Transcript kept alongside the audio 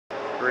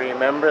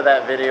Remember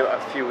that video a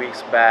few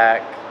weeks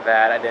back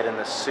that I did in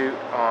the suit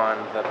on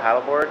the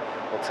paddleboard?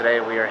 Well, today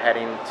we are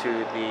heading to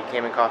the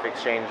Cayman Coffee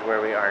Exchange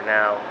where we are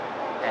now,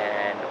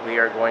 and we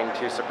are going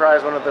to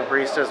surprise one of the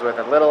baristas with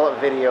a little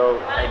video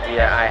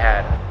idea I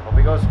had. Hope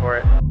he goes for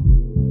it.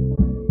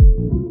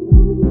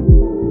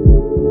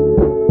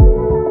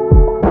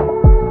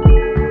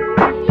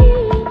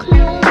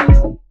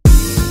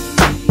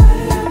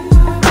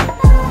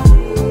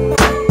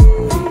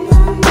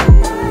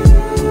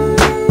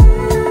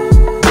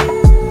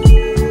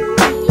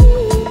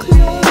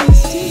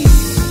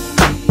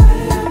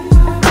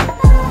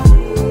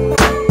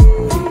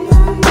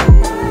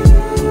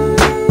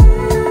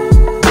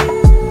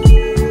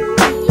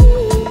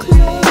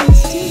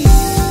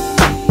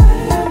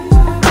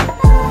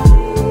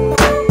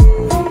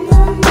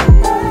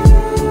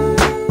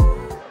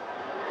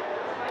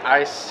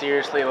 I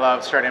seriously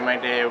love starting my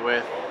day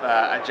with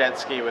a jet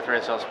ski with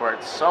Red Sail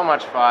Sports. So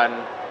much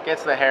fun,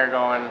 gets the hair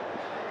going,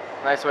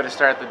 nice way to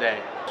start the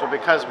day. So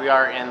because we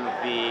are in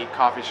the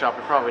coffee shop,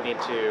 we probably need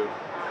to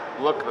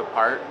look the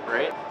part,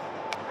 right?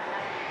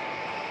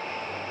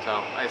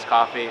 So, iced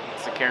coffee,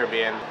 it's the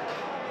Caribbean.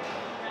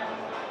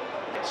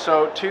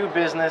 So to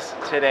business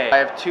today. I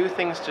have two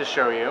things to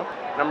show you.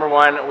 Number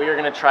one, we are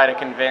going to try to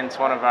convince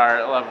one of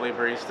our lovely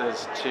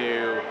baristas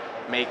to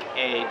make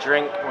a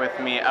drink with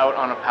me out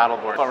on a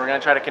paddleboard. But we're going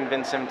to try to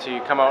convince him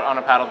to come out on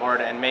a paddleboard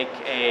and make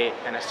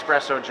an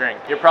espresso drink.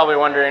 You're probably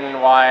wondering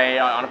why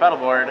on a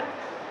paddleboard.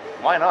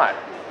 Why not?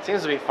 It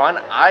seems to be fun.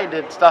 I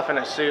did stuff in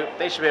a suit.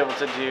 They should be able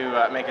to do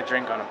make a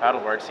drink on a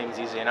paddleboard. Seems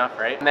easy enough,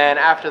 right? And then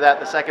after that,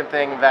 the second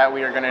thing that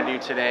we are going to do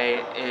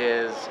today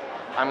is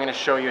I'm going to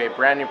show you a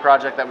brand new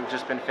project that we've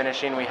just been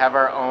finishing. We have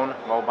our own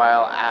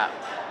mobile app,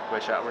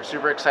 which we're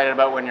super excited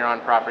about when you're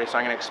on property. So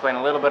I'm going to explain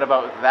a little bit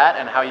about that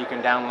and how you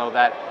can download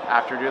that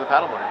after you do the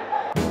paddleboard.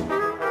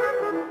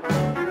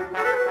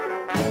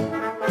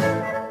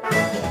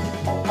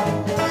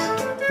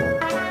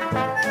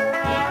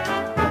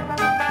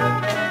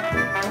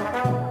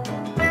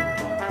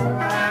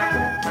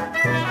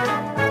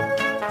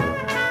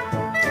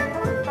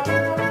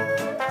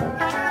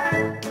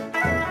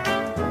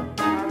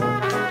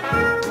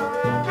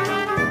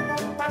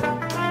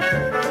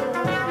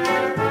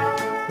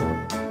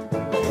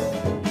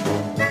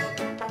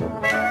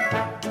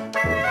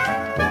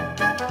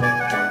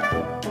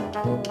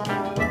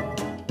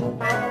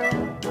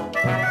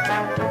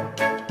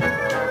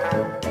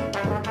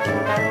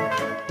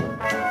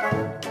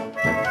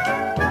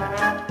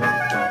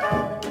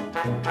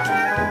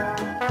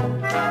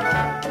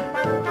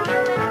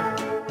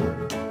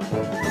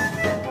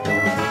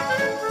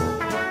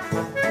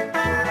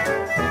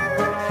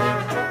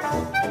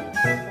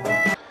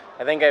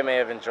 I think I may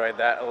have enjoyed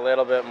that a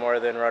little bit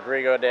more than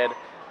Rodrigo did,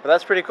 but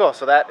that's pretty cool.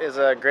 So that is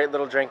a great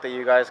little drink that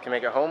you guys can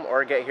make at home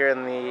or get here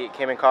in the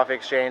Cayman Coffee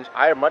Exchange.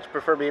 I much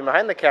prefer being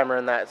behind the camera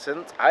in that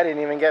since I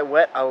didn't even get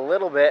wet a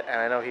little bit,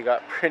 and I know he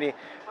got pretty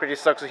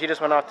soaked, so he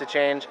just went off to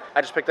change.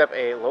 I just picked up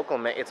a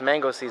local, it's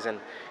mango season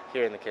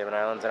here in the Cayman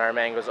Islands, and our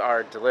mangoes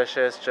are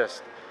delicious,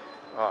 just,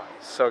 oh,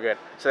 so good.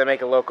 So they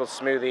make a local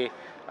smoothie,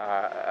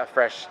 a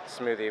fresh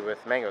smoothie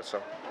with mangoes,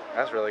 so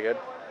that's really good.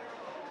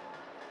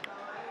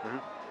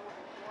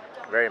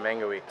 Very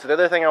mango-y. So the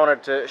other thing I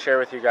wanted to share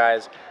with you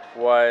guys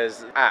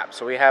was app.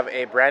 So we have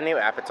a brand new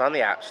app. It's on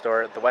the App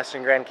Store, the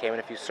Western Grand Cayman.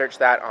 If you search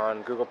that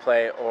on Google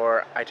Play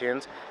or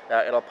iTunes,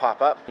 it'll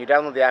pop up. You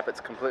download the app, it's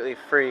completely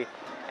free,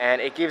 and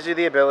it gives you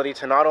the ability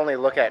to not only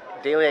look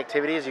at daily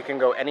activities, you can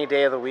go any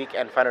day of the week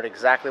and find out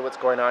exactly what's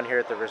going on here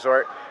at the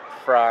resort,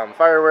 from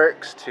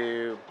fireworks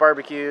to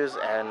barbecues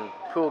and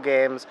pool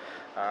games.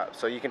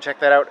 So you can check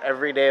that out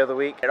every day of the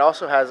week. It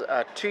also has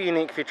two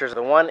unique features.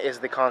 The one is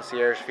the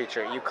concierge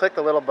feature. You click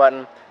the little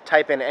button,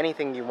 type in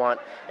anything you want.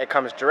 It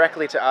comes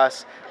directly to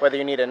us. Whether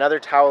you need another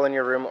towel in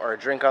your room or a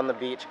drink on the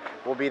beach,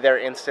 we'll be there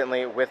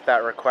instantly with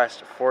that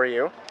request for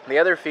you. The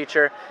other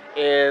feature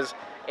is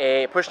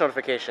a push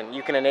notification.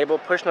 You can enable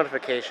push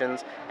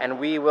notifications, and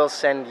we will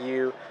send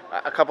you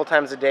a couple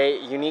times a day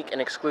unique and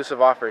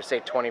exclusive offers,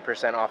 say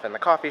 20% off in the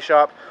coffee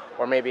shop,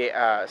 or maybe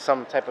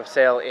some type of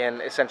sale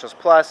in Essentials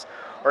Plus,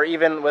 or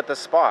even with the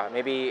spa,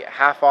 maybe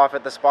half off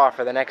at the spa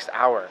for the next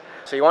hour.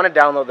 So you want to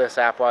download this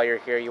app while you're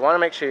here. You want to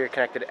make sure you're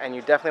connected, and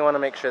you definitely want to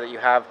make sure that you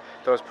have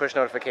those push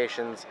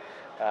notifications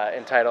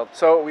entitled.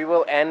 So we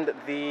will end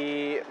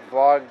the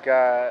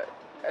vlog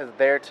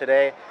there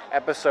today,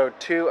 episode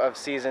 2 of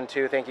season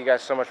 2. Thank you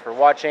guys so much for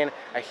watching.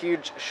 A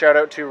huge shout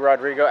out to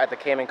Rodrigo at the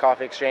Cayman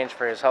Coffee Exchange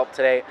for his help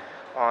today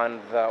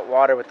on the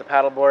water with the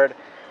paddleboard.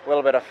 A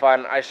little bit of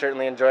fun. I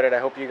certainly enjoyed it. I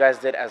hope you guys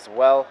did as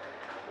well.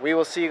 We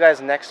will see you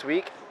guys next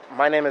week.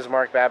 My name is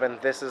Mark Babin.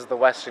 This is the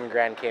Western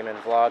Grand Cayman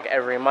vlog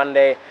every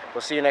Monday.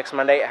 We'll see you next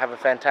Monday. Have a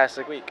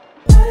fantastic week.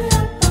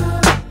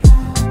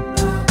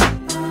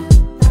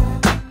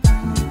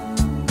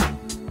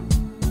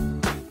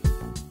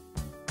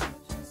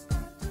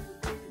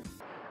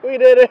 We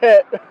did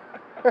it!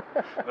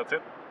 That's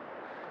it?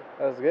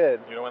 That was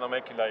good. You don't want to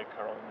make it like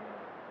around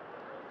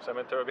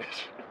Cemetery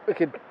Beach? We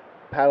could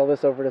paddle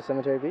this over to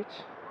Cemetery Beach.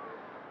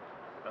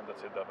 And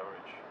that's it, the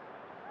average.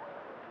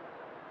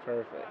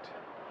 Perfect.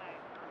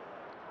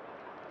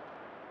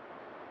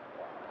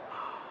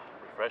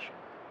 Refreshing.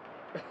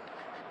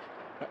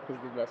 That was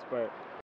the best part.